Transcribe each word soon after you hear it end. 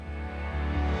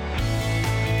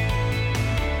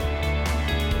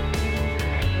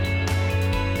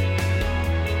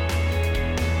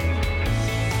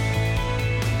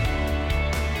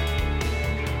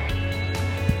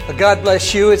God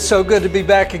bless you. It's so good to be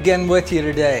back again with you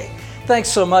today. Thanks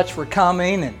so much for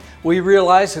coming, and we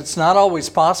realize it's not always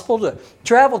possible to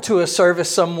travel to a service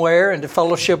somewhere and to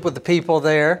fellowship with the people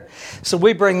there. So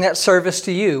we bring that service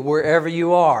to you wherever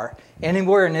you are,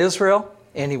 anywhere in Israel,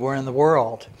 anywhere in the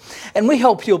world. And we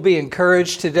hope you'll be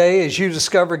encouraged today as you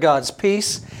discover God's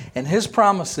peace and His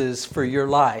promises for your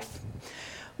life.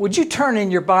 Would you turn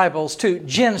in your Bibles to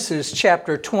Genesis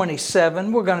chapter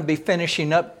 27? We're going to be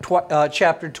finishing up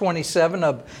chapter 27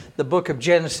 of the book of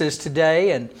Genesis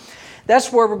today, and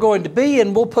that's where we're going to be,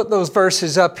 and we'll put those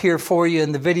verses up here for you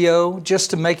in the video just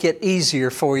to make it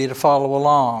easier for you to follow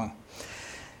along.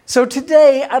 So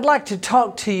today I'd like to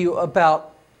talk to you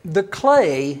about the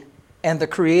clay and the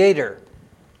Creator.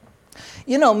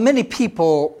 You know, many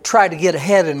people try to get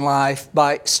ahead in life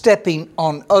by stepping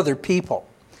on other people.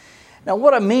 Now,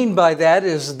 what I mean by that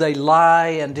is they lie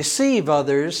and deceive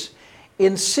others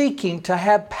in seeking to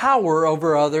have power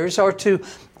over others or to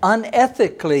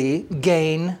unethically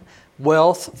gain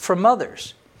wealth from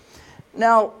others.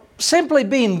 Now, simply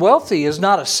being wealthy is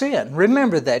not a sin.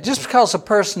 Remember that. Just because a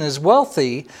person is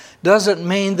wealthy doesn't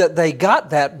mean that they got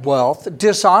that wealth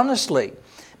dishonestly.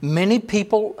 Many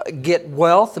people get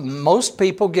wealth, most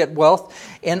people get wealth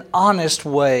in honest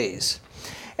ways.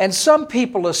 And some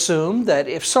people assume that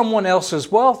if someone else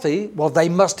is wealthy, well, they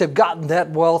must have gotten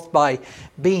that wealth by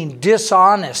being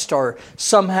dishonest or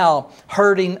somehow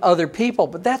hurting other people.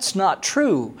 But that's not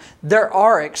true. There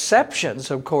are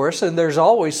exceptions, of course, and there's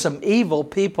always some evil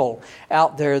people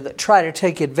out there that try to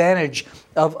take advantage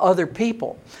of other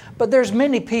people. But there's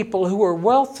many people who are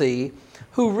wealthy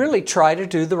who really try to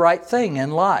do the right thing in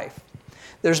life.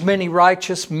 There's many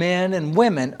righteous men and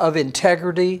women of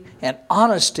integrity and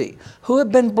honesty who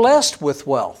have been blessed with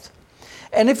wealth.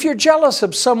 And if you're jealous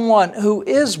of someone who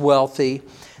is wealthy,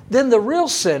 then the real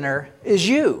sinner is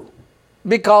you.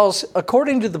 Because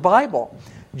according to the Bible,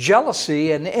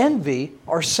 jealousy and envy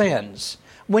are sins.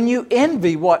 When you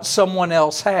envy what someone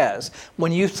else has,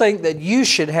 when you think that you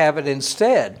should have it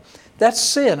instead, that's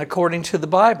sin according to the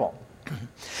Bible.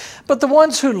 But the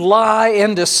ones who lie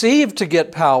and deceive to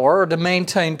get power or to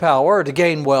maintain power or to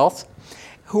gain wealth,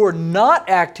 who are not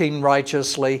acting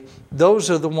righteously, those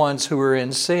are the ones who are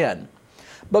in sin.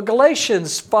 But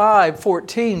Galatians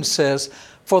 5:14 says,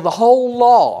 "For the whole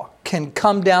law can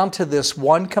come down to this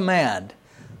one command,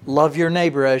 love your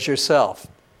neighbor as yourself."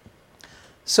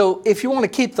 So if you want to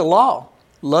keep the law,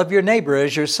 love your neighbor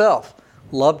as yourself.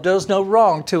 Love does no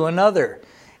wrong to another.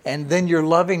 And then you're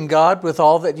loving God with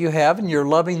all that you have, and you're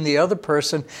loving the other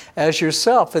person as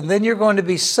yourself. And then you're going to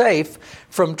be safe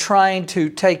from trying to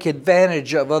take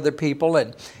advantage of other people,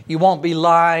 and you won't be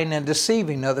lying and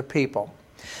deceiving other people.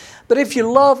 But if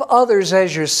you love others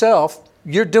as yourself,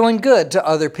 you're doing good to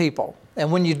other people.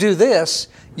 And when you do this,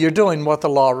 you're doing what the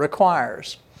law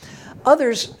requires.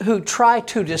 Others who try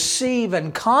to deceive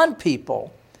and con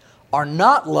people are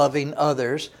not loving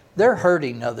others. They're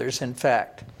hurting others, in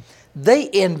fact. They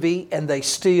envy and they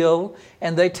steal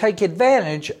and they take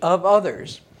advantage of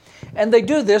others. And they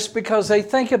do this because they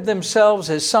think of themselves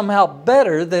as somehow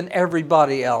better than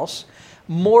everybody else,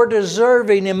 more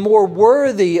deserving and more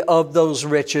worthy of those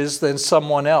riches than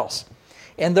someone else.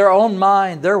 In their own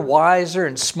mind, they're wiser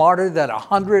and smarter than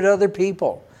 100 other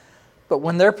people. But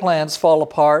when their plans fall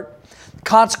apart,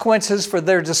 consequences for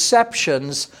their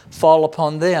deceptions fall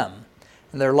upon them,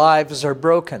 and their lives are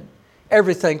broken.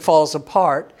 Everything falls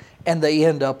apart, and they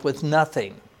end up with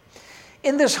nothing.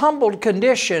 In this humbled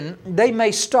condition, they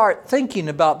may start thinking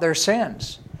about their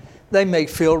sins. They may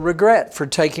feel regret for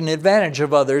taking advantage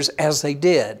of others as they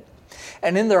did.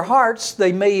 And in their hearts,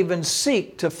 they may even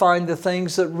seek to find the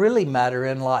things that really matter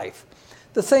in life,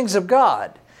 the things of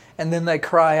God. And then they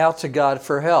cry out to God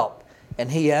for help, and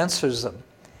He answers them.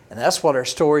 And that's what our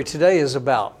story today is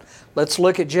about. Let's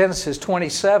look at Genesis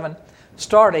 27,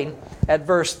 starting at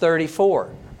verse 34.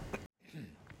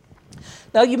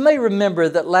 Now, you may remember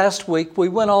that last week we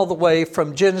went all the way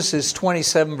from Genesis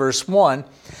 27, verse 1,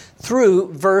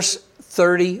 through verse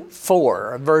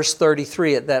 34, verse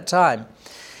 33 at that time.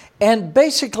 And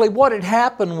basically what had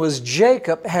happened was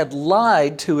Jacob had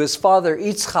lied to his father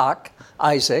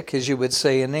Isaac, as you would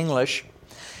say in English,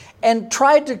 and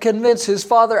tried to convince his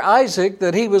father Isaac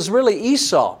that he was really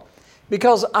Esau,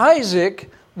 because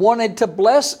Isaac wanted to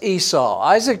bless Esau.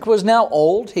 Isaac was now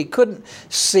old. He couldn't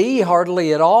see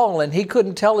hardly at all, and he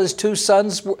couldn't tell his two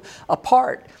sons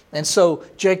apart. And so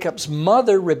Jacob's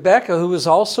mother, Rebekah, who was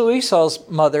also Esau's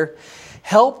mother,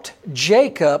 helped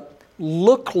Jacob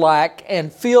look like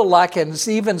and feel like and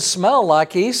even smell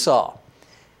like Esau.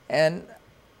 And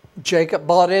Jacob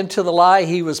bought into the lie.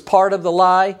 He was part of the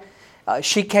lie.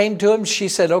 She came to him. She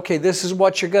said, okay, this is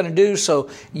what you're going to do, so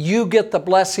you get the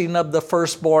blessing of the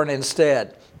firstborn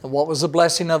instead. And what was the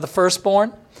blessing of the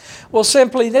firstborn? Well,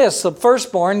 simply this. The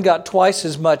firstborn got twice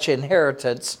as much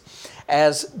inheritance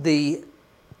as the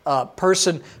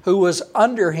person who was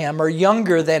under him or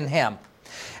younger than him.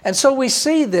 And so we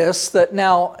see this, that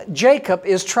now Jacob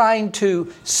is trying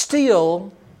to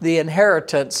steal the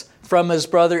inheritance from his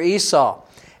brother Esau.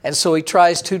 And so he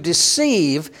tries to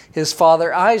deceive his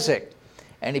father Isaac.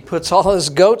 And he puts all his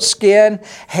goat skin,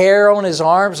 hair on his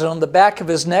arms and on the back of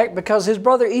his neck, because his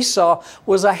brother Esau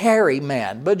was a hairy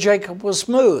man, but Jacob was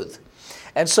smooth.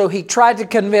 And so he tried to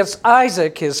convince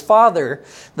Isaac, his father,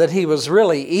 that he was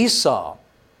really Esau.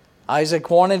 Isaac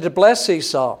wanted to bless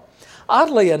Esau.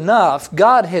 Oddly enough,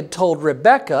 God had told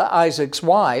Rebekah, Isaac's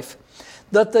wife,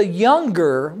 that the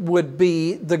younger would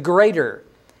be the greater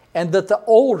and that the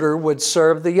older would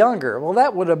serve the younger. Well,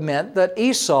 that would have meant that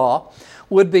Esau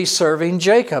would be serving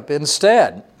Jacob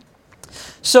instead.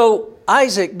 So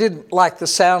Isaac didn't like the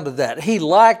sound of that. He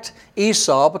liked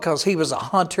Esau because he was a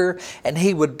hunter and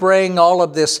he would bring all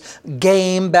of this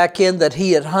game back in that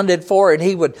he had hunted for, and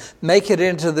he would make it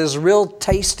into this real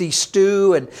tasty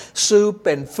stew and soup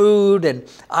and food, and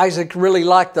Isaac really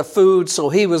liked the food, so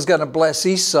he was going to bless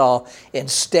Esau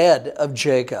instead of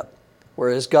Jacob.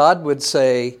 Whereas God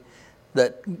said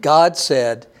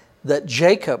that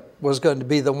Jacob was going to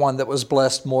be the one that was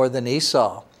blessed more than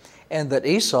Esau, and that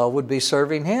Esau would be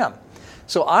serving him.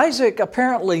 So Isaac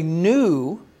apparently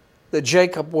knew that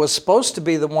Jacob was supposed to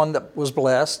be the one that was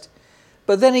blessed,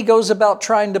 but then he goes about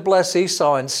trying to bless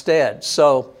Esau instead.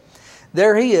 So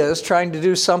there he is trying to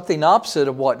do something opposite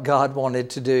of what God wanted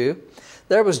to do.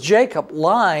 There was Jacob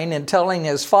lying and telling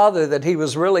his father that he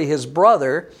was really his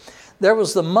brother. There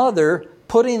was the mother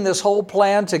putting this whole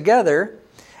plan together.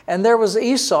 And there was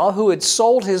Esau, who had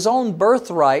sold his own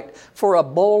birthright for a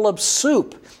bowl of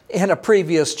soup in a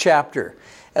previous chapter.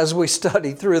 As we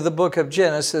study through the book of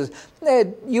Genesis,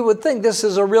 you would think this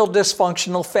is a real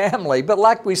dysfunctional family. But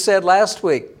like we said last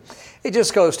week, it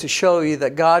just goes to show you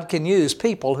that God can use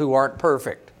people who aren't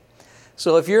perfect.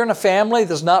 So if you're in a family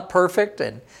that's not perfect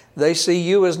and they see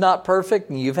you as not perfect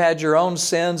and you've had your own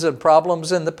sins and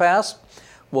problems in the past,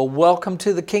 well, welcome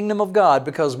to the kingdom of God,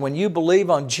 because when you believe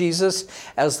on Jesus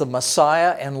as the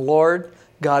Messiah and Lord,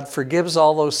 God forgives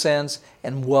all those sins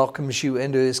and welcomes you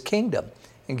into His kingdom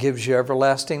and gives you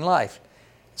everlasting life.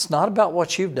 It's not about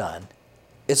what you've done.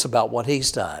 It's about what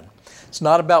He's done. It's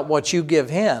not about what you give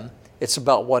Him. It's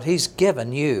about what He's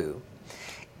given you.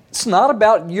 It's not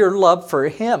about your love for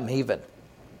Him even.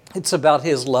 It's about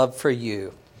His love for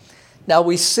you. Now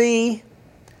we see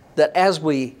that as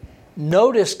we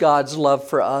notice God's love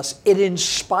for us, it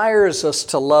inspires us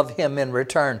to love Him in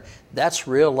return. That's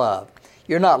real love.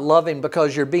 You're not loving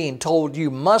because you're being told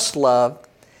you must love.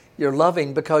 You're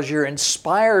loving because you're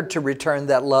inspired to return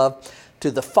that love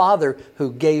to the Father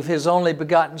who gave His only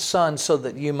begotten Son so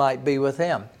that you might be with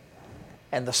Him.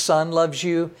 And the Son loves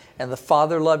you and the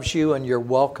Father loves you, and you're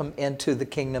welcome into the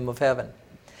kingdom of heaven.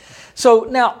 So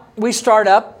now we start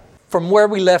up from where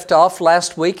we left off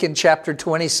last week in chapter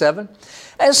 27.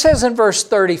 And it says in verse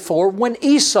 34, when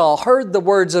Esau heard the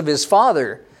words of his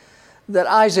father, that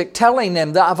Isaac telling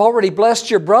him that I've already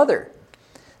blessed your brother.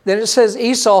 Then it says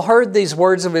Esau heard these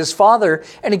words of his father,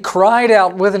 and he cried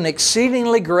out with an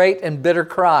exceedingly great and bitter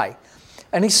cry.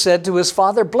 And he said to his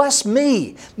father, bless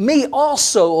me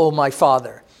also, O my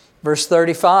father. Verse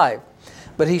 35,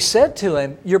 but he said to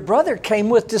him, your brother came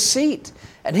with deceit,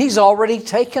 and he's already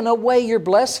taken away your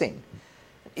blessing.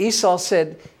 Esau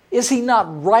said, is he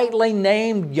not rightly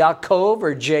named Yaakov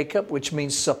or Jacob, which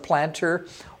means supplanter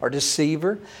or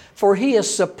deceiver? For he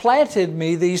has supplanted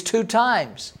me these 2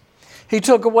 times. He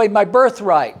took away my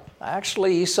birthright.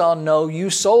 Actually, Esau, no, you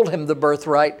sold him the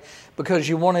birthright because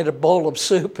you wanted a bowl of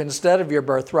soup instead of your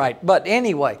birthright. But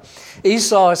anyway,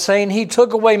 Esau is saying he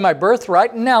took away my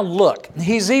birthright. And now look,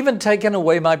 he's even taken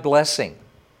away my blessing.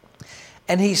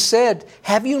 And he said,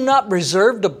 have you not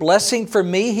reserved a blessing for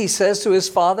me? He says to his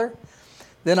father.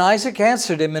 Then Isaac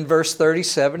answered him in verse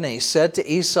 37, and he said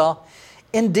to Esau,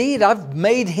 indeed, I've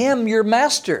made him your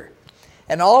master,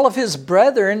 and all of his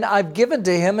brethren I've given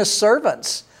to him as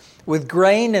servants. With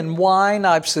grain and wine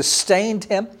I've sustained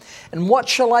him. And what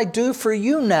shall I do for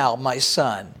you now, my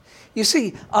son? You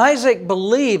see, Isaac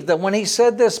believed that when he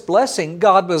said this blessing,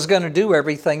 God was going to do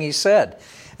everything he said.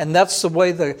 And that's the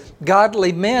way the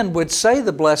godly men would say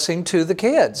the blessing to the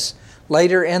kids.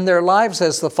 Later in their lives,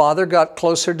 as the father got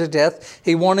closer to death,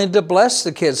 he wanted to bless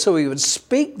the kids. So he would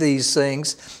speak these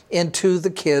things into the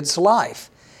kid's life.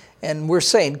 And we're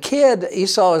saying kid,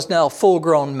 Esau is now a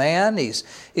full-grown man.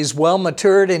 He's well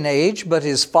matured in age, but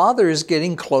his father is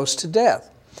getting close to death.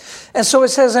 And so it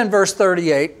says in verse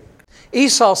 38,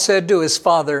 Esau said to his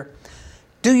father,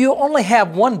 "Do you only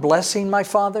have one blessing, my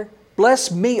father?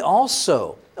 Bless me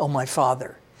also, O my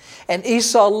father." And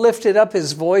Esau lifted up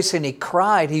his voice and he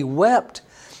cried, he wept.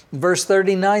 Verse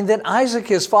 39, then Isaac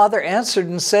his father answered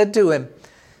and said to him,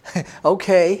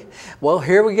 okay, well,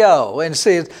 here we go. And it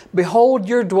says, "Behold,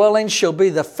 your dwelling shall be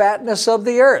the fatness of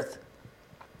the earth,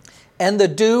 and the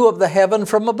dew of the heaven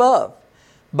from above.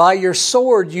 By your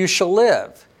sword you shall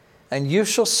live, and you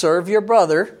shall serve your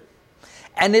brother.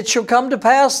 And it shall come to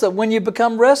pass that when you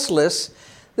become restless,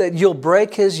 that you'll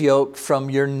break his yoke from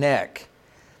your neck."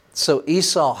 So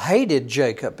Esau hated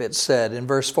Jacob, it said in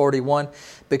verse 41,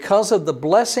 because of the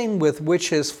blessing with which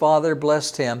his father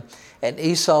blessed him. And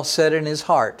Esau said in his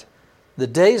heart, "The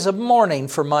days of mourning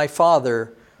for my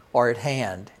father are at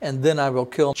hand, and then I will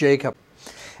kill Jacob."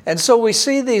 And so we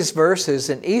see these verses,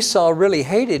 and Esau really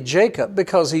hated Jacob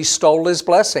because he stole his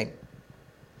blessing.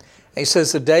 He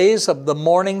says, the days of the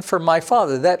mourning for my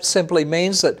father. That simply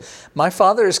means that my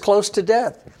father is close to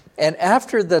death. And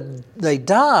after they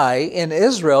die in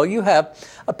Israel, you have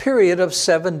a period of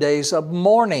 7 days of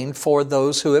mourning for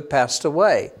those who have passed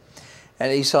away.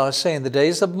 And Esau is saying, the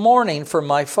days of mourning for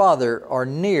my father are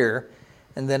near,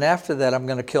 and then after that I'm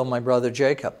going to kill my brother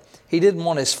Jacob. He didn't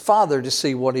want his father to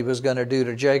see what he was going to do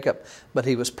to Jacob, but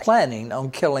he was planning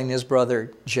on killing his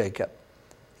brother Jacob.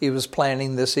 He was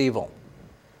planning this evil.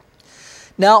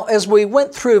 Now, as we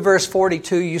went through verse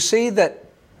 42, you see that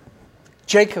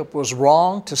Jacob was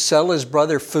wrong to sell his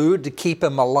brother food to keep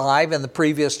him alive in the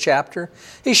previous chapter.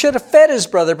 He should have fed his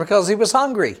brother because he was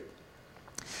hungry.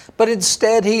 But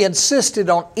instead, he insisted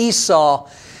on Esau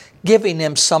giving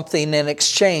him something in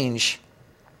exchange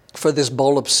for this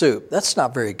bowl of soup. That's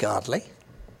not very godly.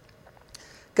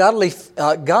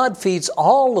 God feeds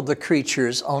all of the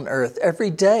creatures on earth every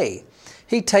day.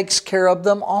 He takes care of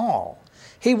them all.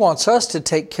 He wants us to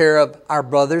take care of our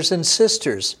brothers and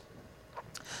sisters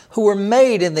who were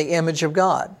made in the image of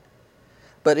God.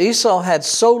 But Esau had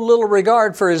so little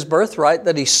regard for his birthright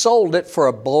that he sold it for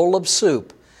a bowl of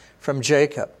soup from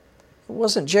Jacob. It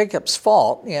wasn't Jacob's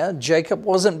fault. Jacob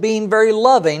wasn't being very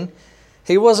loving.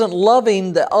 He wasn't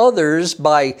loving the others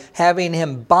by having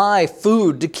him buy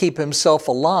food to keep himself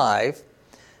alive.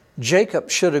 Jacob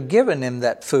should have given him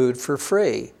that food for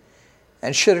free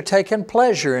and should have taken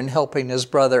pleasure in helping his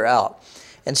brother out.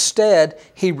 Instead,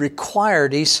 he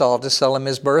required Esau to sell him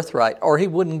his birthright, or he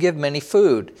wouldn't give him any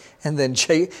food. And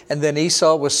then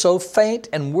Esau was so faint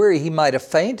and weary he might have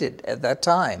fainted at that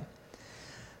time.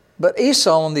 But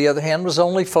Esau, on the other hand, was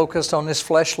only focused on his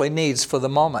fleshly needs for the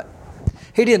moment.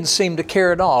 He didn't seem to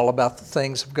care at all about the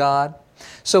things of God.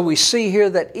 So we see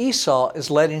here that Esau is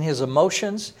letting his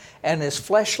emotions and his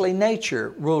fleshly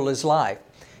nature rule his life.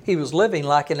 He was living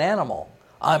like an animal.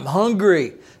 I'm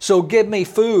hungry, so give me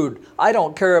food. I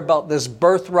don't care about this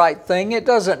birthright thing. It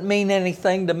doesn't mean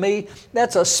anything to me.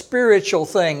 That's a spiritual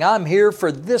thing. I'm here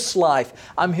for this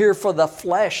life. I'm here for the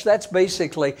flesh. That's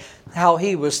basically how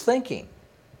he was thinking.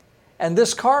 And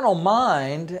this carnal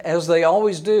mind, as they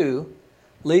always do,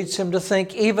 leads him to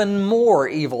think even more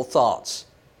evil thoughts.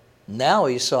 Now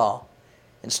Esau,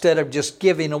 instead of just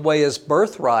giving away his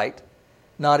birthright,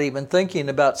 not even thinking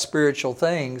about spiritual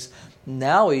things,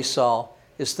 now Esau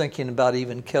is thinking about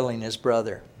even killing his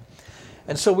brother.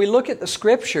 And so we look at the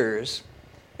scriptures,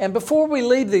 and before we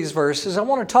leave these verses, I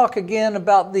want to talk again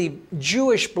about the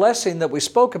Jewish blessing that we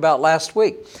spoke about last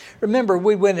week. Remember,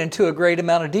 we went into a great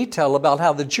amount of detail about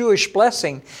how the Jewish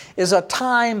blessing is a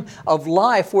time of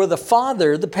life where the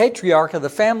father, the patriarch of the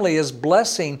family, is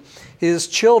blessing his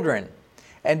children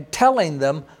and telling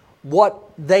them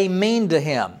what they mean to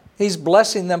him. He's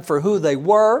blessing them for who they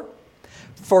were,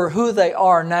 for who they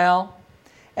are now,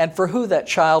 and for who that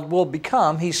child will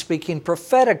become. He's speaking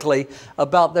prophetically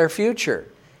about their future.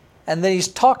 And then he's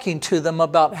talking to them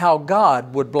about how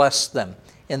God would bless them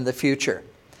in the future.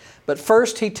 But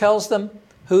first he tells them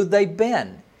who they've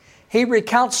been. He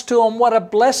recounts to them what a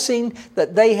blessing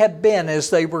that they have been as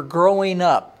they were growing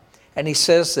up. And he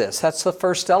says this. That's the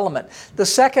first element. The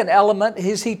second element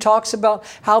is he talks about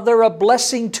how they're a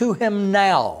blessing to him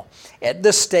now at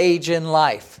this stage in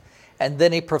life. And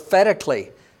then he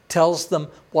prophetically tells them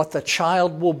what the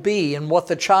child will be and what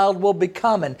the child will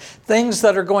become and things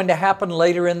that are going to happen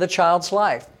later in the child's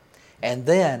life. And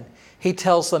then he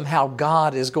tells them how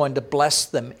God is going to bless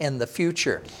them in the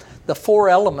future. The four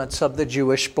elements of the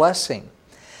Jewish blessing.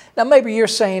 Now maybe you're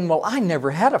saying, well, I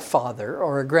never had a father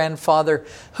or a grandfather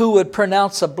who would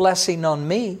pronounce a blessing on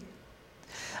me.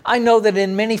 I know that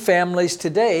in many families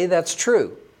today that's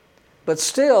true. But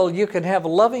still, you can have a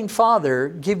loving Father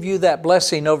give you that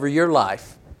blessing over your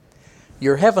life.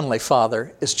 Your Heavenly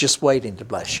Father is just waiting to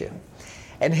bless you.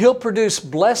 And He'll produce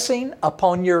blessing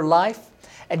upon your life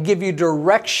and give you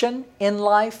direction in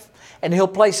life. And He'll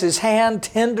place His hand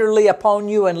tenderly upon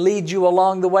you and lead you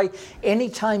along the way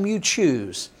anytime you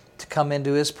choose to come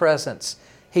into His presence.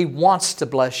 He wants to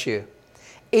bless you.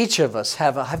 Each of us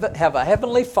have a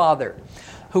Heavenly Father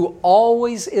who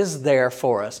always is there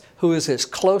for us, who is as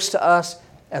close to us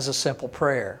as a simple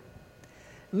prayer.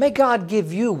 May God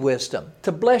give you wisdom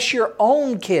to bless your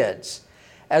own kids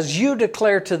as you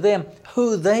declare to them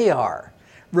who they are.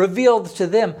 Reveal to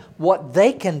them what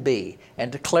they can be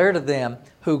and declare to them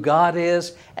who God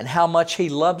is and how much He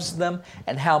loves them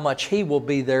and how much He will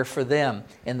be there for them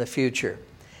in the future.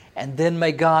 And then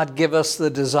may God give us the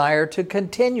desire to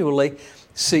continually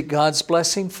seek God's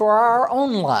blessing for our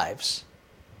own lives.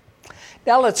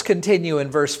 Now let's continue in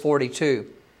verse 42.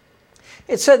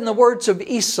 It said, "In the words of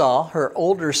Esau, her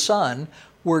older son,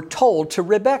 were told to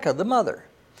Rebekah, the mother.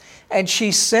 And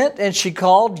she sent and she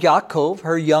called Yaakov,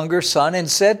 her younger son, and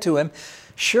said to him,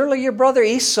 'Surely your brother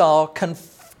Esau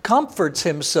comforts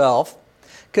himself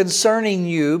concerning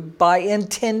you by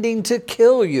intending to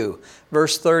kill you.'"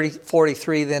 Verse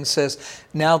 43 then says,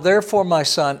 "Now therefore, my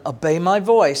son, obey my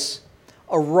voice.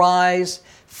 Arise,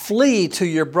 flee to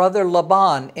your brother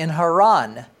Laban in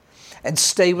Haran, and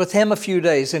stay with him a few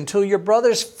days until your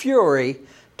brother's fury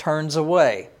turns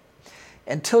away,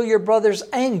 until your brother's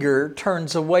anger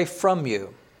turns away from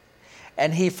you,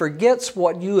 and he forgets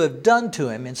what you have done to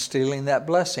him in stealing that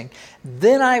blessing.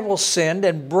 Then I will send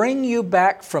and bring you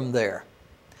back from there.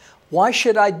 Why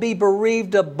should I be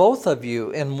bereaved of both of you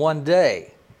in one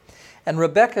day?" And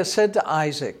Rebekah said to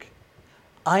Isaac,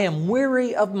 "I am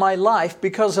weary of my life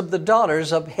because of the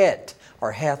daughters of Het,"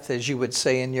 or Heth as you would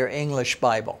say in your English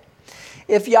Bible.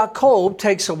 "If Yaakov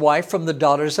takes a wife from the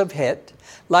daughters of Het,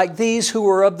 like these who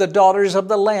are of the daughters of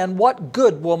the land, what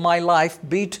good will my life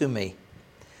be to me?"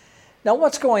 Now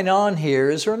what's going on here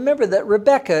is, remember that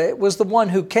Rebekah was the one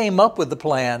who came up with the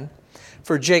plan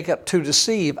for Jacob to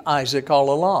deceive Isaac all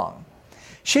along.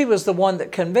 She was the one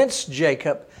that convinced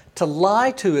Jacob to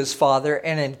lie to his father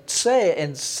and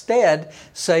instead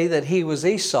say that he was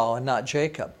Esau and not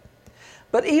Jacob.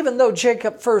 But even though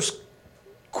Jacob first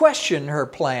questioned her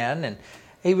plan, and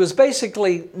he was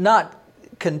basically not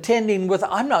contending with,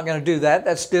 "I'm not going to do that,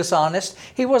 that's dishonest."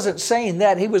 He wasn't saying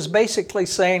that. He was basically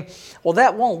saying, "Well,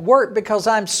 that won't work because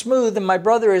I'm smooth and my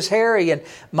brother is hairy, and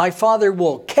my father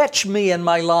will catch me in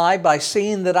my lie by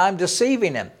seeing that I'm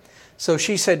deceiving him." So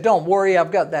she said, "Don't worry, I've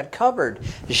got that covered."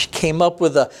 She came up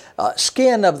with a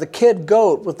skin of the kid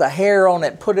goat with the hair on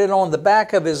it, put it on the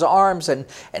back of his arms and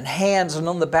hands and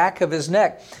on the back of his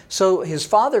neck. So his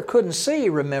father couldn't see,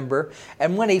 remember,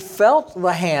 and when he felt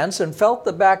the hands and felt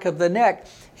the back of the neck,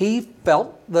 he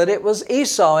felt that it was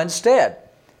Esau instead,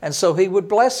 and so he would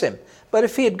bless him. But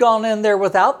if he had gone in there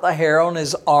without the hair on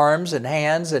his arms and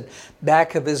hands and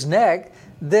back of his neck,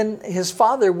 then his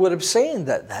father would have seen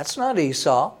that that's not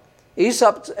Esau.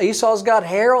 Esau's got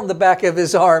hair on the back of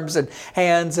his arms and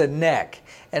hands and neck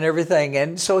and everything.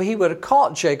 And so he would have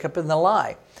caught Jacob in the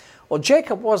lie. Well,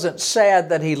 Jacob wasn't sad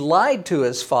that he lied to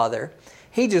his father.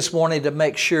 He just wanted to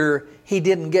make sure he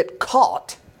didn't get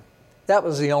caught. That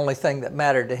was the only thing that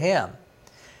mattered to him.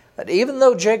 But even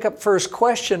though Jacob first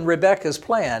questioned Rebekah's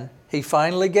plan, he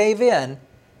finally gave in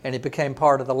and he became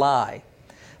part of the lie.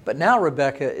 But now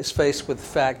Rebekah is faced with the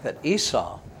fact that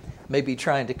Esau may be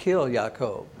trying to kill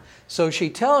Yaakov. So she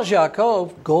tells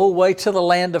Yaakov, go away to the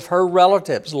land of her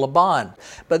relatives, Laban.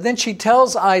 But then she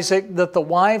tells Isaac that the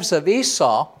wives of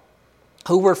Esau,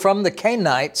 who were from the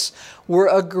Canaanites, were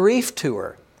a grief to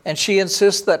her. And she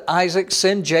insists that Isaac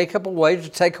send Jacob away to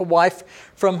take a wife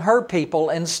from her people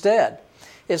instead.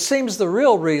 It seems the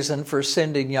real reason for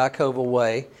sending Yaakov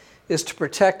away is to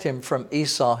protect him from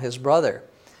Esau, his brother.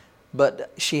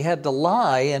 But she had to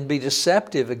lie and be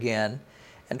deceptive again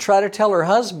and try to tell her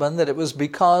husband that it was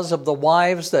because of the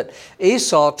wives that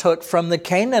Esau took from the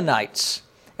Canaanites.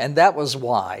 And that was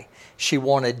why she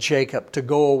wanted Jacob to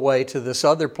go away to this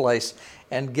other place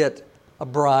and get a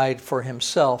bride for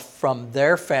himself from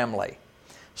their family.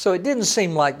 So it didn't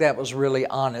seem like that was really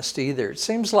honest either. It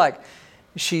seems like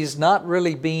she's not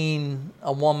really being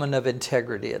a woman of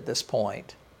integrity at this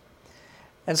point.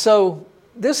 And so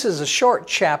this is a short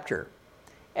chapter,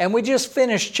 and we just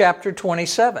finished chapter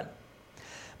 27.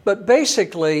 But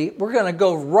basically, we're going to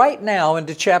go right now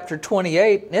into chapter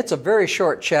 28. It's a very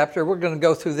short chapter. We're going to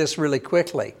go through this really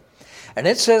quickly. And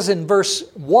it says in verse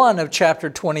 1 of chapter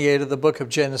 28 of the book of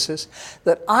Genesis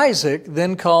that Isaac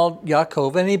then called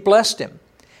Yaakov and he blessed him.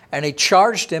 And he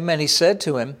charged him and he said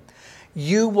to him,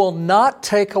 You will not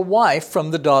take a wife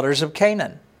from the daughters of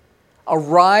Canaan.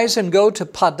 Arise and go to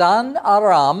Padan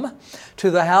Aram,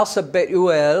 to the house of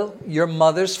Bethuel, your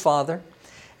mother's father,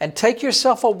 and take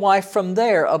yourself a wife from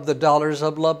there of the daughters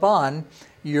of Laban,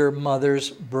 your mother's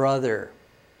brother.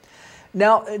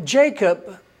 Now,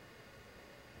 Jacob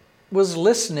was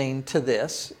listening to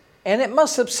this, and it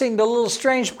must have seemed a little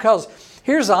strange because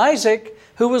here's Isaac,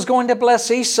 who was going to bless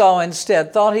Esau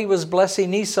instead, thought he was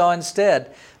blessing Esau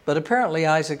instead. But apparently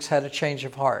Isaac's had a change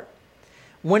of heart.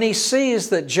 When he sees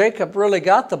that Jacob really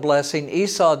got the blessing,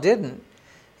 Esau didn't,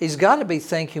 he's got to be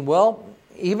thinking, well,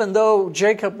 even though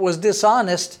Jacob was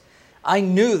dishonest, I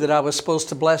knew that I was supposed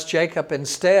to bless Jacob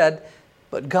instead,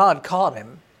 but God caught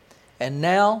him. And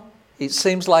now it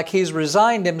seems like he's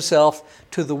resigned himself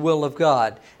to the will of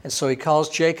God. And so he calls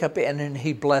Jacob in and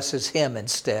he blesses him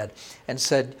instead and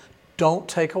said, don't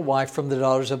take a wife from the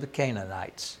daughters of the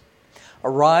Canaanites.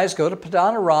 Arise, go to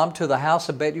Padan Aram, to the house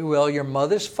of Bethuel, your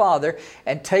mother's father,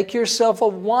 and take yourself a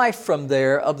wife from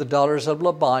there of the daughters of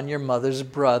Laban, your mother's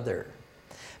brother.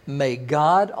 May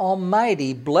God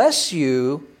Almighty bless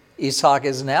you, Isaac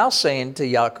is now saying to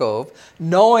Yaakov,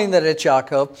 knowing that it's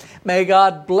Yaakov, may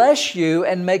God bless you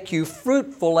and make you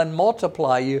fruitful and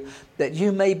multiply you, that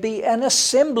you may be an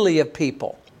assembly of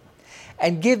people,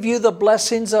 and give you the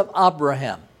blessings of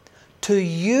Abraham. To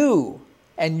you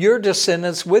and your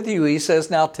descendants with you, he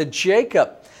says now to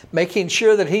Jacob, making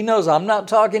sure that he knows, I'm not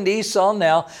talking to Esau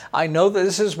now. I know that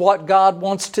this is what God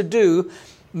wants to do.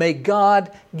 May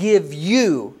God give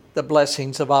you the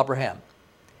blessings of Abraham.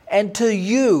 And to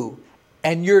you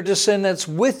and your descendants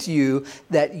with you,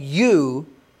 that you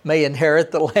may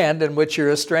inherit the land in which you're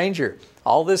a stranger.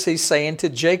 All this he's saying to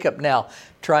Jacob now,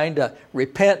 trying to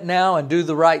repent now and do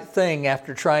the right thing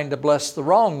after trying to bless the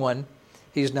wrong one.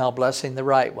 He's now blessing the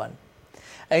right one.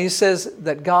 And he says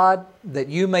that God, that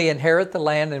you may inherit the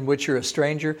land in which you're a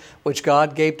stranger, which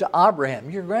God gave to Abraham,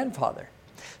 your grandfather.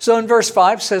 So in verse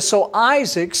 5 says, so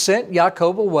Isaac sent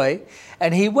Jacob away,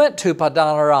 and he went to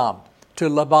Padan Aram, to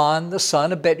Laban, the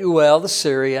son of Bethuel the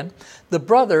Syrian, the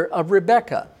brother of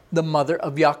Rebekah, the mother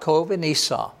of Jacob and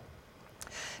Esau.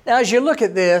 Now as you look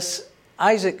at this,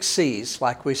 Isaac sees,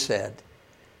 like we said,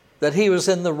 that he was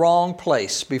in the wrong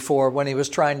place before when he was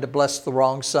trying to bless the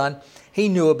wrong son. He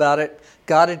knew about it.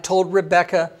 God had told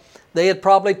Rebekah, they had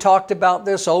probably talked about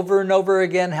this over and over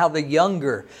again, how the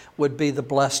younger would be the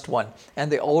blessed one and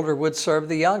the older would serve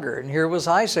the younger. And here was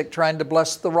Isaac trying to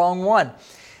bless the wrong one.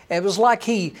 And it was like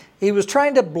he was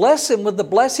trying to bless him with the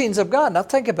blessings of God. Now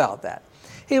think about that.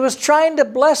 He was trying to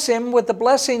bless him with the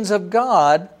blessings of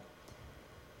God.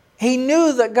 He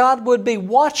knew that God would be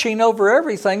watching over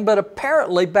everything, but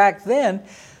apparently back then,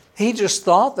 he just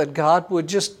thought that God would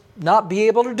just not be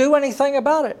able to do anything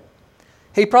about it.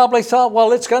 He probably thought,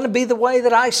 well, it's going to be the way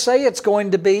that I say it's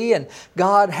going to be, and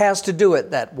God has to do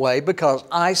it that way because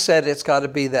I said it's got to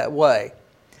be that way.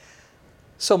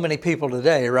 So many people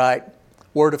today, right?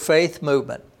 Word of faith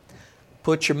movement.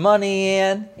 Put your money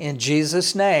in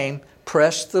Jesus' name,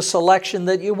 press the selection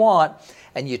that you want,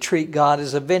 and you treat God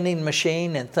as a vending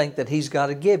machine and think that He's got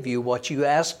to give you what you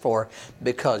ask for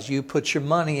because you put your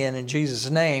money in Jesus'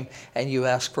 name and you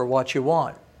ask for what you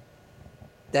want.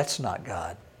 That's not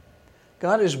God.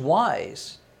 God is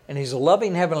wise, and He's a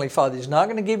loving Heavenly Father. He's not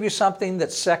going to give you something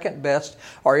that's second best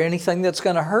or anything that's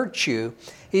going to hurt you.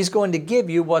 He's going to give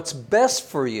you what's best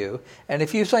for you. And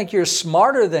if you think you're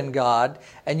smarter than God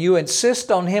and you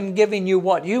insist on Him giving you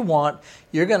what you want,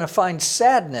 you're going to find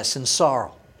sadness and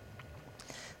sorrow.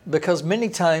 Because many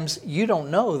times you don't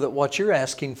know that what you're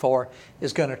asking for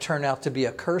is going to turn out to be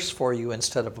a curse for you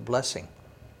instead of a blessing.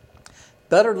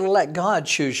 Better to let God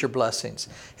choose your blessings.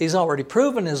 He's already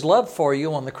proven His love for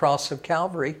you on the cross of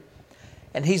Calvary.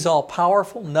 And He's all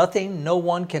powerful. Nothing, no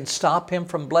one can stop Him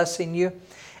from blessing you.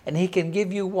 And He can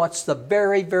give you what's the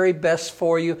very, very best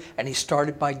for you. And He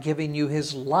started by giving you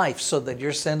His life so that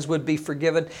your sins would be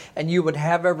forgiven and you would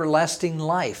have everlasting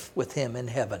life with Him in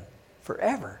heaven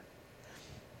forever.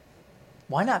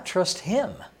 Why not trust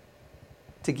Him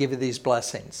to give you these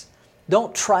blessings?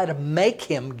 Don't try to make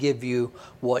Him give you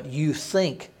what you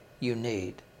think you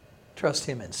need. Trust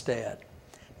Him instead.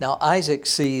 Now Isaac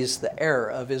sees the error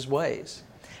of his ways,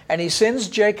 and he sends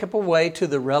Jacob away to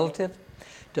the relative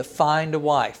to find a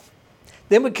wife.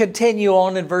 Then we continue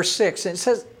on in verse 6, and it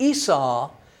says,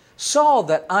 Esau saw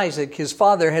that Isaac, his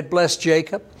father, had blessed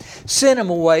Jacob, sent him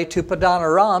away to Padan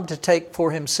Aram to take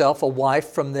for himself a wife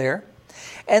from there.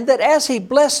 And that as he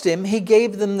blessed him, he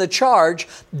gave them the charge,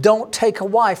 don't take a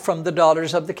wife from the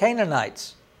daughters of the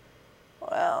Canaanites.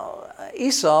 Well,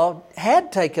 Esau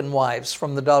had taken wives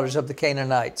from the daughters of the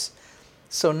Canaanites.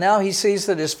 So now he sees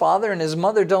that his father and his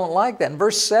mother don't like that. In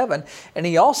verse 7, and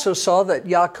he also saw that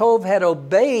Yaakov had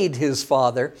obeyed his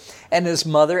father and his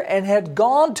mother and had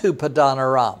gone to Paddan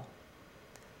Aram.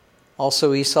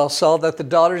 Also Esau saw that the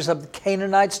daughters of the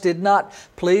Canaanites did not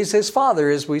please his father,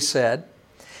 as we said.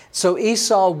 So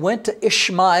Esau went to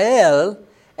Ishmael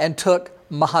and took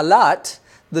Mahalat,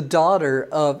 the daughter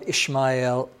of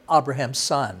Ishmael, Abraham's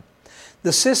son,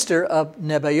 the sister of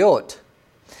Nebaioth,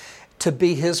 to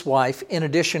be his wife in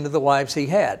addition to the wives he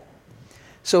had.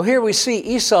 So here we see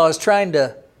Esau is trying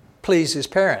to please his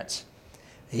parents.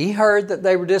 He heard that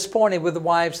they were disappointed with the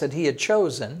wives that he had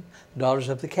chosen, daughters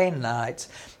of the Canaanites,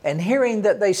 and hearing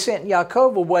that they sent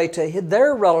Yaakov away to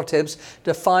their relatives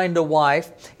to find a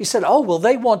wife, he said, oh, well,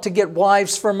 they want to get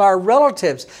wives from our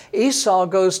relatives. Esau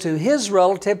goes to his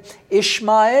relative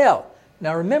Ishmael.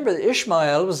 Now remember that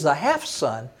Ishmael was the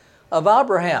half-son of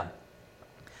Abraham.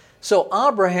 So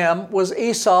Abraham was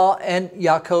Esau and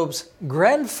Yaakov's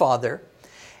grandfather,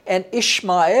 and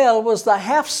Ishmael was the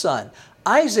half-son.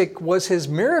 Isaac was his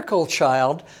miracle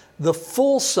child, the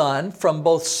full son from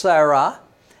both Sarah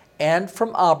and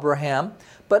from Abraham,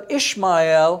 but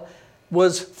Ishmael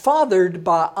was fathered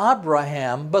by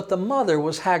Abraham, but the mother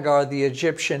was Hagar the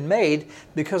Egyptian maid,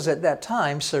 because at that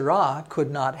time Sarah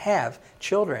could not have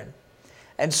children.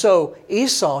 And so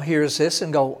Esau hears this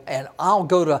and I'll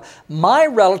go to my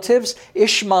relatives,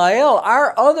 Ishmael,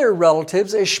 our other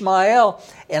relatives, Ishmael,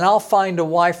 and I'll find a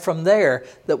wife from there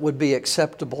that would be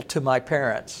acceptable to my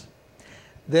parents.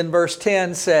 Then verse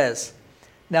 10 says,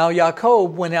 now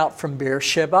Yaakov went out from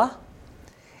Beersheba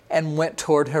and went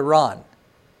toward Haran.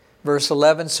 Verse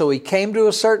 11, so he came to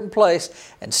a certain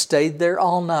place and stayed there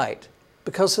all night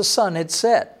because the sun had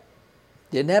set.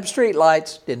 Didn't have street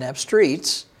lights, didn't have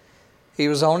streets. He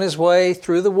was on his way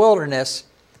through the wilderness.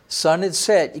 Sun had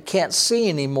set. You can't see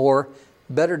anymore.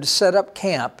 Better to set up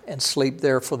camp and sleep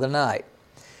there for the night.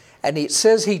 And it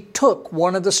says he took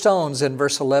one of the stones in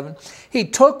verse 11. He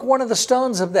took one of the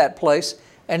stones of that place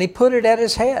and he put it at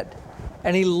his head.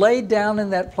 And he laid down in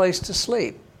that place to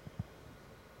sleep.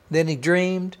 Then he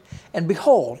dreamed, and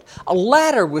behold, a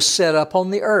ladder was set up on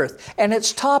the earth, and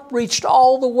its top reached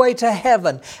all the way to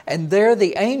heaven. And there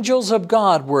the angels of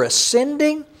God were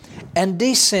ascending and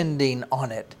descending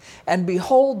on it. And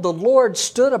behold, the Lord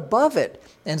stood above it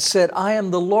and said, I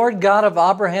am the Lord God of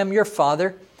Abraham your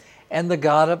father, and the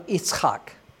God of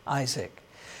Isaac.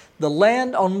 The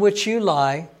land on which you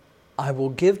lie, I will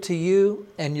give to you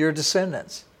and your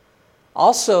descendants.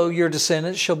 Also your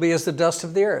descendants shall be as the dust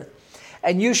of the earth.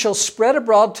 And you shall spread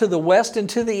abroad to the west and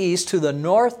to the east, to the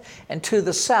north and to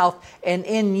the south, and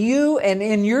in you and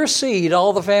in your seed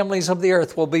all the families of the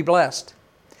earth will be blessed.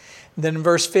 Then in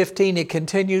verse 15 it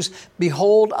continues,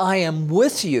 behold, I am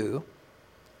with you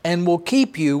and will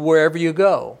keep you wherever you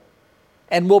go,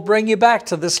 and will bring you back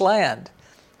to this land,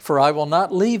 for I will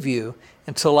not leave you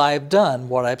until I have done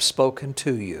what I've spoken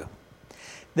to you.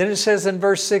 Then it says in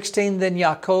verse 16, then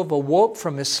Yaakov awoke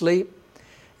from his sleep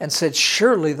and said,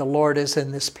 surely the Lord is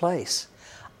in this place.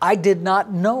 I did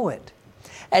not know it.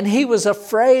 And he was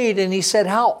afraid, and he said,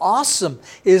 how awesome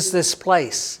is this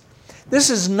place? This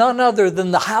is none other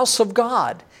than the house of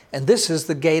God, and this is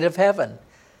the gate of heaven.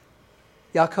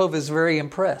 Yaakov is very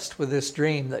impressed with this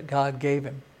dream that God gave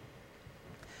him.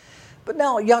 But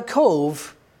now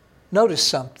Yaakov noticed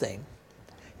something.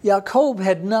 Yaakov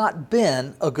had not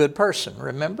been a good person,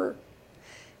 remember?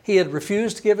 He had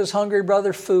refused to give his hungry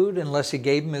brother food unless he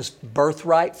gave him his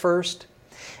birthright first.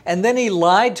 And then he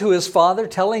lied to his father,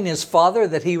 telling his father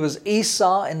that he was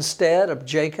Esau instead of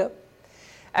Jacob.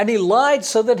 And he lied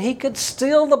so that he could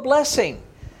steal the blessing.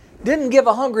 Didn't give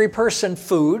a hungry person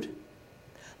food.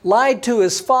 Lied to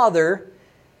his father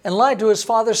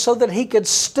so that he could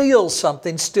steal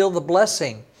something, steal the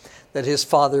blessing that his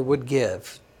father would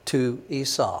give to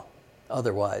Esau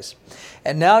otherwise.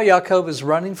 And now Yaakov is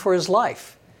running for his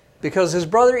life because his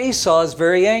brother Esau is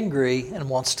very angry and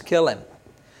wants to kill him.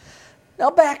 Now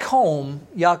back home,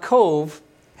 Yaakov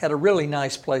had a really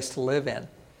nice place to live in.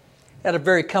 Had a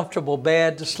very comfortable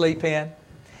bed to sleep in.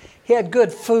 He had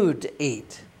good food to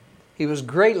eat. He was a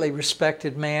greatly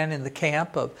respected man in the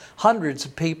camp of hundreds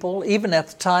of people, even at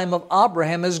the time of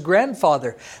Abraham, his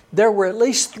grandfather. There were at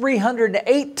least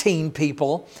 318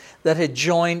 people that had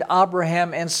joined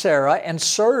Abraham and Sarah and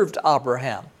served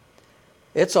Abraham.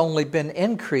 It's only been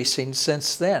increasing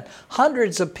since then.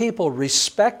 Hundreds of people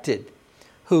respected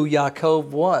who Yaakov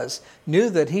was, knew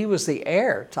that he was the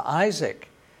heir to Isaac,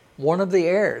 one of the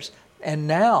heirs. And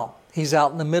now he's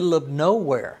out in the middle of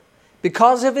nowhere.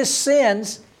 Because of his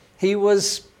sins, he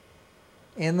was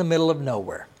in the middle of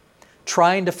nowhere,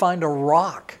 trying to find a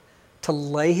rock to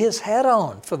lay his head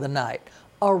on for the night.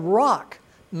 A rock.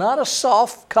 not a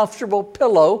soft, comfortable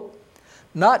pillow,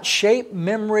 not shape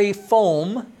memory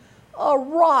foam, a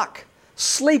rock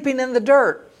sleeping in the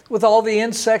dirt with all the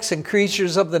insects and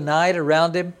creatures of the night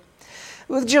around him,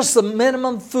 with just the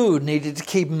minimum food needed to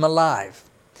keep him alive.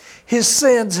 His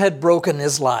sins had broken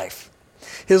his life.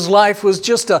 His life was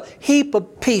just a heap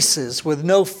of pieces with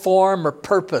no form or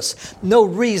purpose, no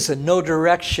reason, no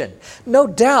direction. No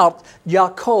doubt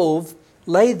Yaakov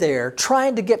lay there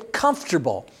trying to get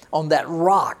comfortable on that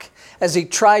rock as he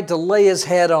tried to lay his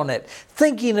head on it,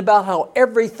 thinking about how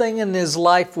everything in his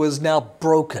life was now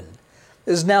broken,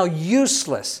 is now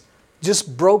useless,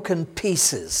 just broken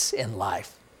pieces in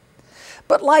life.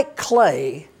 But like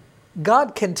clay,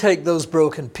 God can take those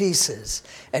broken pieces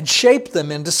and shape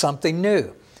them into something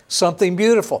new, something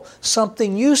beautiful,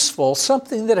 something useful,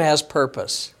 something that has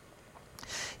purpose.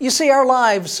 You see, our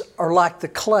lives are like the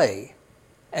clay,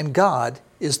 and God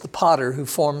is the potter who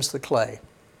forms the clay.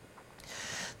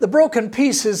 The broken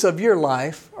pieces of your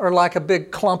life are like a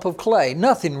big clump of clay.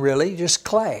 Nothing really, just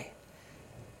clay.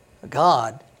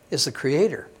 God is the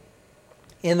creator.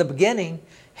 In the beginning,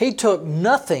 He took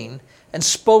nothing and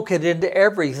spoke it into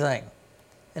everything.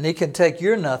 And He can take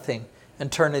your nothing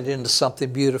and turn it into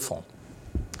something beautiful.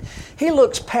 He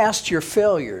looks past your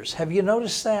failures. Have you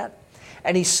noticed that?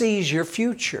 And He sees your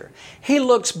future. He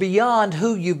looks beyond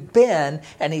who you've been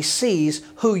and He sees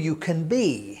who you can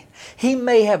be. You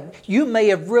may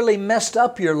have really messed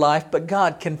up your life, but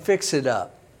God can fix it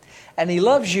up. And He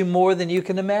loves you more than you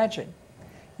can imagine.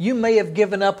 You may have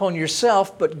given up on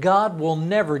yourself, but God will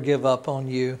never give up on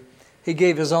you. He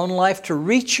gave His own life to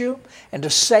reach you and to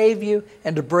save you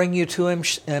and to bring you to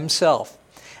Himself.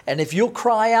 And if you'll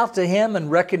cry out to Him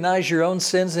and recognize your own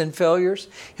sins and failures,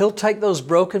 He'll take those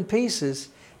broken pieces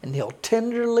and He'll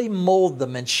tenderly mold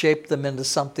them and shape them into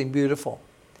something beautiful.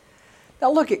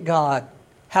 Now look at God,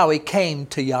 how He came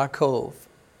to Yaakov.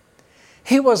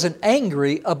 He wasn't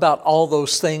angry about all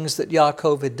those things that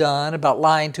Yaakov had done, about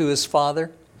lying to his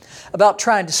father, about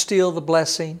trying to steal the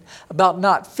blessing, about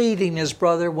not feeding his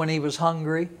brother when he was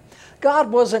hungry.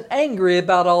 God wasn't angry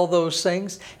about all those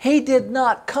things. He did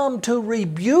not come to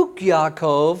rebuke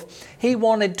Yaakov. He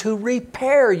wanted to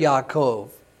repair Yaakov.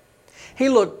 He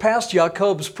looked past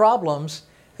Yaakov's problems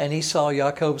and he saw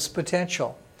Yaakov's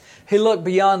potential. He looked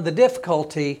beyond the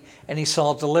difficulty and he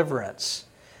saw deliverance.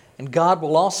 And God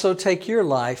will also take your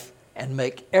life and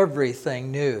make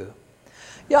everything new.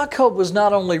 Yaakov was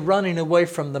not only running away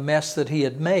from the mess that he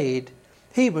had made,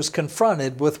 he was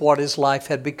confronted with what his life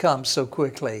had become so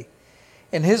quickly.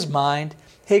 In his mind,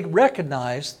 he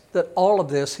recognized that all of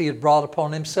this he had brought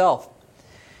upon himself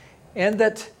and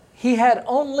that he had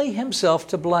only himself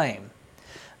to blame.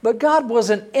 But God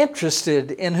wasn't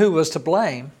interested in who was to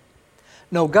blame.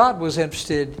 No, God was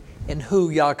interested in who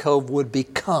Yaakov would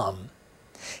become.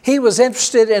 He was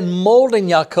interested in molding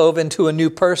Yaakov into a new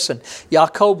person.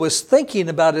 Yaakov was thinking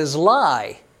about his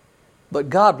lie, but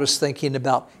God was thinking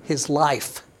about his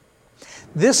life.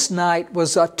 This night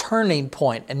was a turning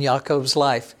point in Yaakov's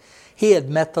life. He had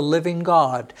met the living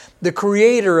God, the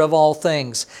creator of all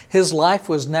things. His life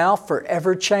was now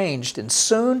forever changed, and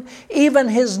soon even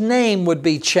his name would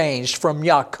be changed from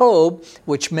Yaakov,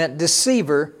 which meant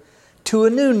deceiver, to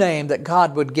a new name that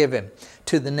God would give him,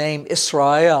 to the name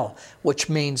Israel, which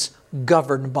means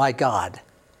governed by God.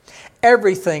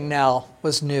 Everything now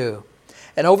was new.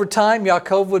 And over time,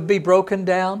 Yaakov would be broken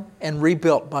down and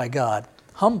rebuilt by God,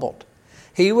 humbled.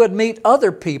 He would meet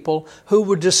other people who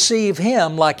would deceive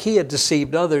him like he had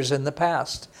deceived others in the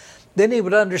past. Then he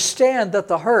would understand that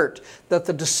the hurt that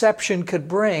the deception could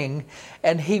bring,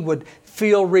 and he would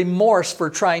feel remorse for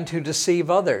trying to deceive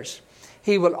others.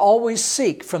 He would always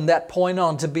seek from that point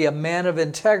on to be a man of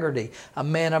integrity, a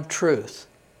man of truth.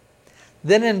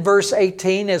 Then in verse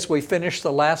 18, as we finish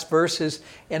the last verses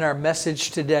in our message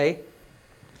today,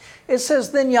 it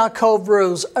says, Then Yaakov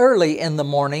rose early in the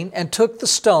morning and took the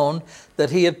stone that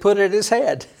he had put at his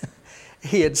head.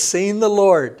 He had seen the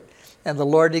Lord, and the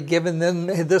Lord had given them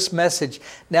this message.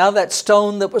 Now that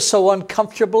stone that was so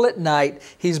uncomfortable at night,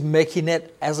 He's making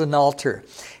it as an altar.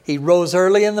 He rose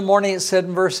early in the morning, it said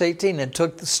in verse 18, and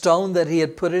took the stone that he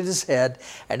had put at his head,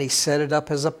 and he set it up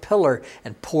as a pillar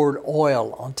and poured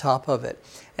oil on top of it.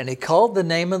 And he called the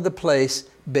name of the place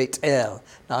Beit-El.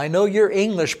 Now I know your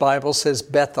English Bible says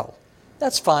Bethel.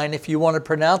 That's fine if you want to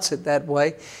pronounce it that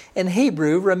way. In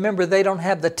Hebrew, remember, they don't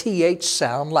have the TH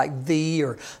sound like thee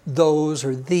or those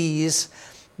or these.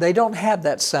 They don't have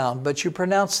that sound, but you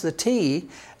pronounce the T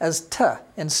as T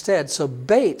instead. So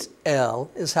Beit-El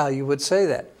is how you would say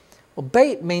that. Well,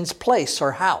 Beit means place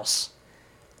or house.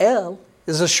 El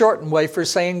is a shortened way for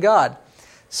saying God.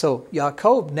 So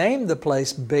Yaakov named the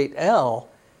place Beit-El,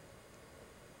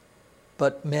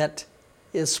 but meant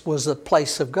it was a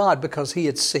place of God because he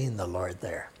had seen the Lord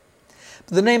there.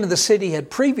 But the name of the city had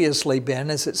previously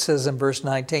been, as it says in verse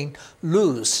 19,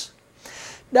 Luz.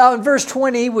 Now in verse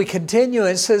 20 we continue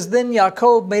and it says, then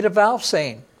Yaakov made a vow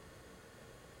saying,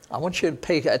 I want you to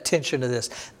pay attention to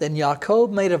this. Then Yaakov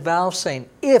made a vow saying,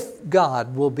 if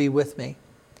God will be with me,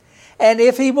 and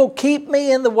if he will keep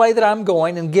me in the way that I'm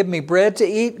going and give me bread to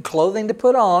eat, clothing to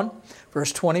put on,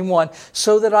 verse 21,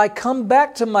 so that I come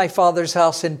back to my father's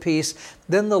house in peace,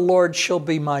 then the Lord shall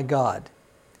be my God.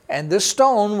 And this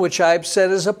stone which I have set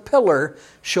as a pillar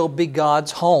shall be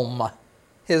God's home,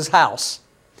 his house.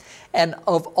 And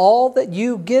of all that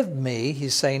you give me,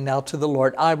 he's saying now to the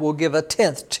Lord, I will give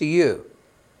 1/10 to you.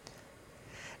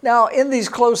 Now in these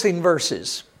closing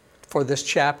verses for this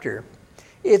chapter,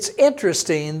 it's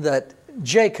interesting that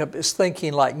Jacob is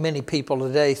thinking like many people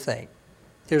today think.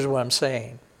 Here's what I'm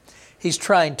saying. He's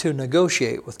trying to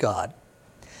negotiate with God,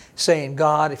 saying,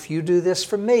 God, if you do this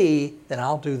for me, then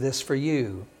I'll do this for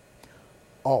you.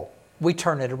 Oh, we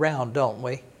turn it around, don't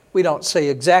we? We don't say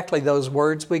exactly those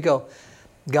words. We go,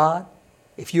 God,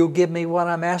 if you'll give me what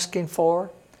I'm asking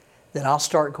for, then I'll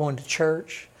start going to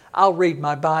church. I'll read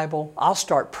my Bible. I'll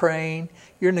start praying.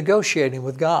 You're negotiating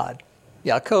with God.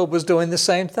 Yaakov was doing the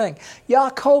same thing.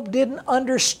 Yaakov didn't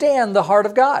understand the heart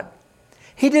of God.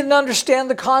 He didn't understand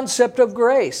the concept of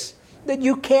grace, that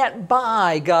you can't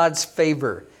buy God's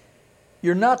favor.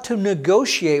 You're not to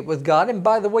negotiate with God. And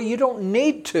by the way, you don't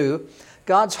need to.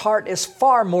 God's heart is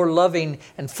far more loving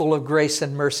and full of grace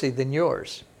and mercy than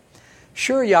yours.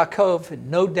 Sure, Yaakov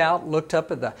had no doubt looked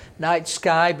up at the night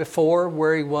sky before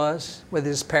where he was with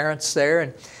his parents there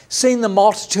and seen the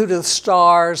multitude of the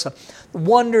stars, the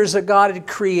wonders that God had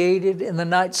created in the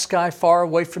night sky far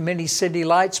away from any city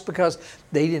lights because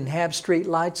they didn't have street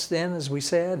lights then, as we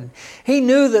said. And he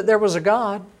knew that there was a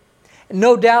God. And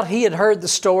no doubt he had heard the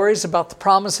stories about the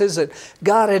promises that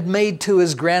God had made to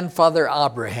his grandfather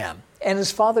Abraham and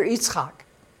his father Yitzchak.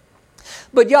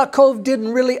 But Yaakov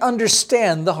didn't really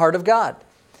understand the heart of God.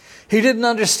 He didn't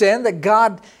understand that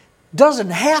God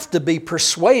doesn't have to be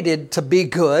persuaded to be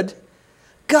good.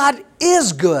 God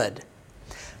is good.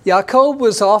 Yaakov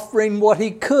was offering what he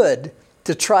could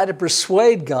to try to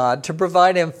persuade God to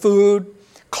provide him food,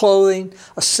 clothing,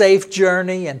 a safe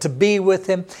journey, and to be with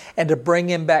him and to bring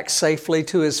him back safely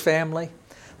to his family.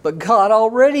 But God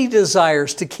already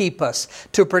desires to keep us,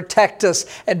 to protect us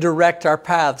and direct our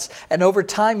paths. And over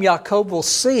time, Yaakov will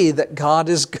see that God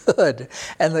is good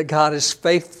and that God is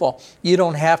faithful. You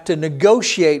don't have to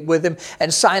negotiate with him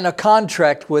and sign a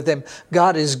contract with him.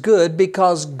 God is good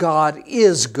because God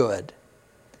is good.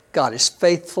 God is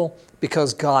faithful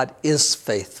because God is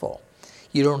faithful.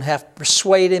 You don't have to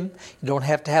persuade him. You don't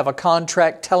have to have a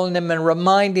contract telling him and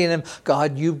reminding him,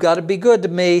 God, you've got to be good to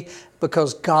me,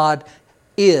 because God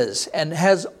is and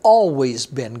has always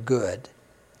been good,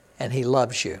 and he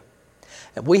loves you.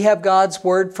 And we have God's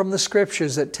word from the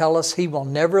scriptures that tell us he will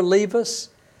never leave us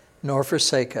nor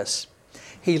forsake us.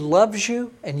 He loves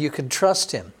you, and you can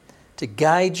trust him to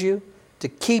guide you, to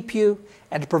keep you,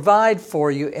 and to provide for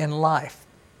you in life,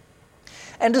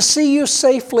 and to see you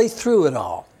safely through it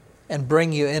all and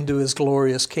bring you into his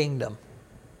glorious kingdom.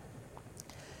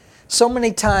 So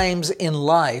many times in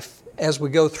life, as we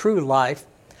go through life,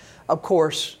 of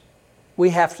course,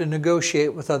 we have to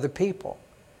negotiate with other people.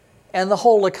 And the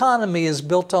whole economy is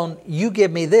built on, you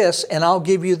give me this and I'll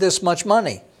give you this much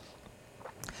money.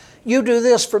 You do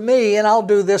this for me and I'll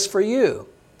do this for you.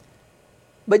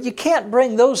 But you can't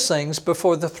bring those things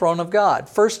before the throne of God.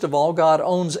 First of all, God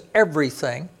owns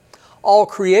everything. All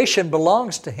creation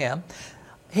belongs to him.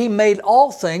 He made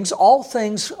all things. All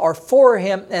things are for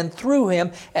him and through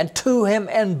him and to him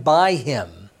and by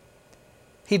him.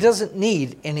 He doesn't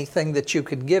need anything that you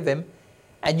could give him,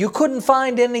 and you couldn't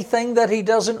find anything that he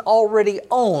doesn't already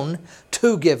own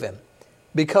to give him,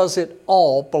 because it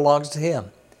all belongs to him.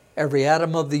 Every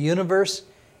atom of the universe,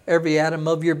 every atom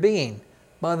of your being,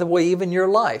 by the way, even your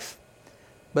life.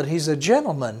 But he's a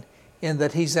gentleman in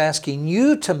that he's asking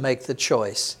you to make the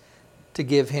choice to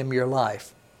give him your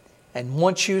life. And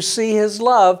once you see his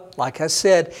love, like I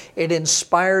said, it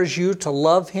inspires you to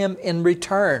love him in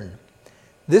return.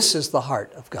 This is the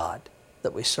heart of God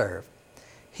that we serve.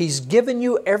 He's given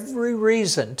you every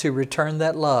reason to return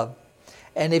that love.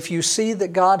 And if you see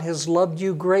that God has loved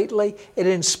you greatly, it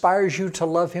inspires you to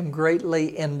love him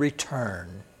greatly in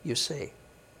return, you see.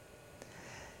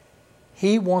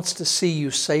 He wants to see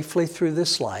you safely through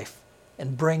this life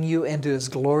and bring you into his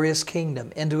glorious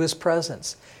kingdom, into his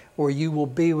presence, where you will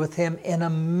be with him in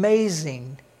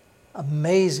amazing,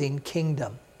 amazing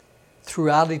kingdom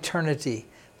throughout eternity,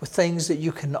 with things that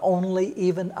you can only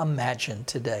even imagine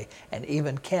today, and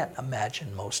even can't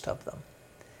imagine most of them.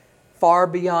 Far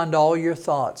beyond all your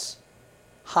thoughts.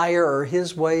 Higher are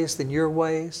His ways than your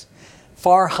ways.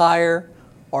 Far higher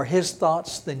are His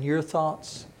thoughts than your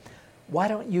thoughts. Why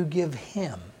don't you give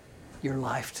Him your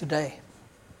life today?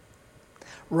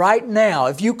 Right now,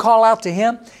 if you call out to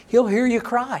Him, He'll hear you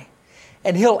cry.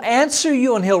 And He'll answer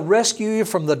you, and He'll rescue you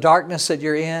from the darkness that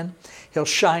you're in. He'll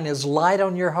shine His light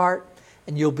on your heart,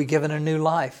 and you'll be given a new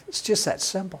life. It's just that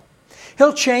simple.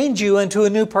 He'll change you into a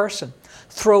new person.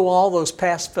 Throw all those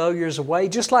past failures away,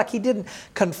 just like He didn't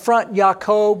confront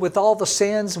Jacob with all the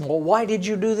sins. Well, why did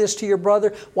you do this to your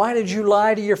brother? Why did you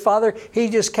lie to your father? He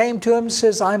just came to him and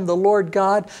says, I'm the Lord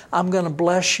God. I'm going to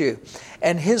bless you.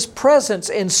 And His presence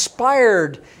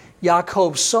inspired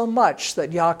Jacob so much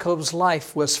that Jacob's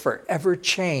life was forever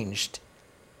changed.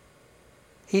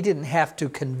 He didn't have to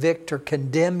convict or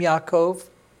condemn Jacob.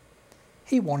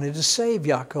 He wanted to save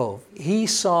Jacob. He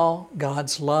saw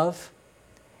God's love,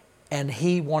 and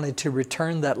he wanted to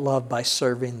return that love by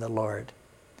serving the Lord.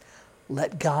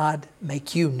 Let God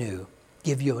make you new,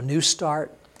 give you a new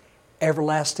start,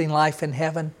 everlasting life in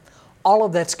heaven. All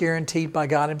of that's guaranteed by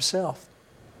God Himself.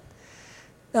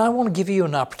 Now, I want to give you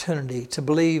an opportunity to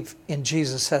believe in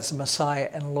Jesus as the Messiah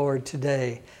and Lord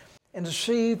today and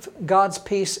receive God's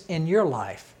peace in your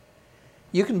life.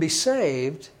 You can be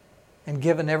saved and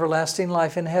given everlasting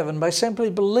life in heaven by simply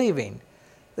believing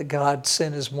that God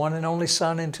sent His one and only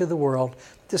Son into the world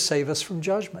to save us from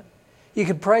judgment. You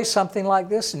can pray something like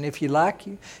this, and if you like,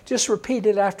 you just repeat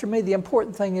it after me. The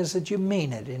important thing is that you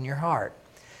mean it in your heart.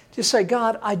 Just say,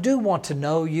 God, I do want to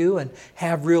know You and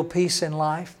have real peace in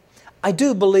life. I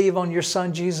do believe on Your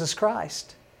Son, Jesus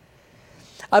Christ.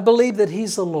 I believe that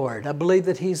He's the Lord. I believe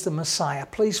that He's the Messiah.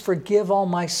 Please forgive all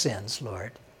my sins,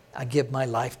 Lord. I give my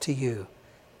life to You.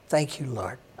 Thank You,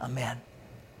 Lord. Amen.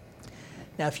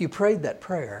 Now, if you prayed that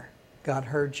prayer, God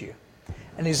heard you.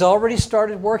 And He's already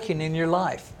started working in your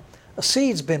life. A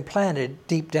seed's been planted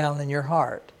deep down in your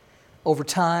heart. Over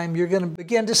time, you're going to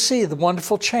begin to see the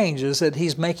wonderful changes that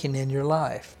He's making in your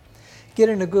life. Get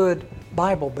in a good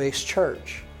Bible-based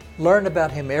church. Learn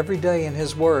about Him every day in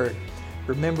His Word.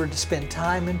 Remember to spend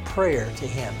time in prayer to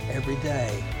Him every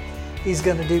day. He's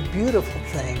going to do beautiful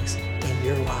things in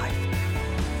your life.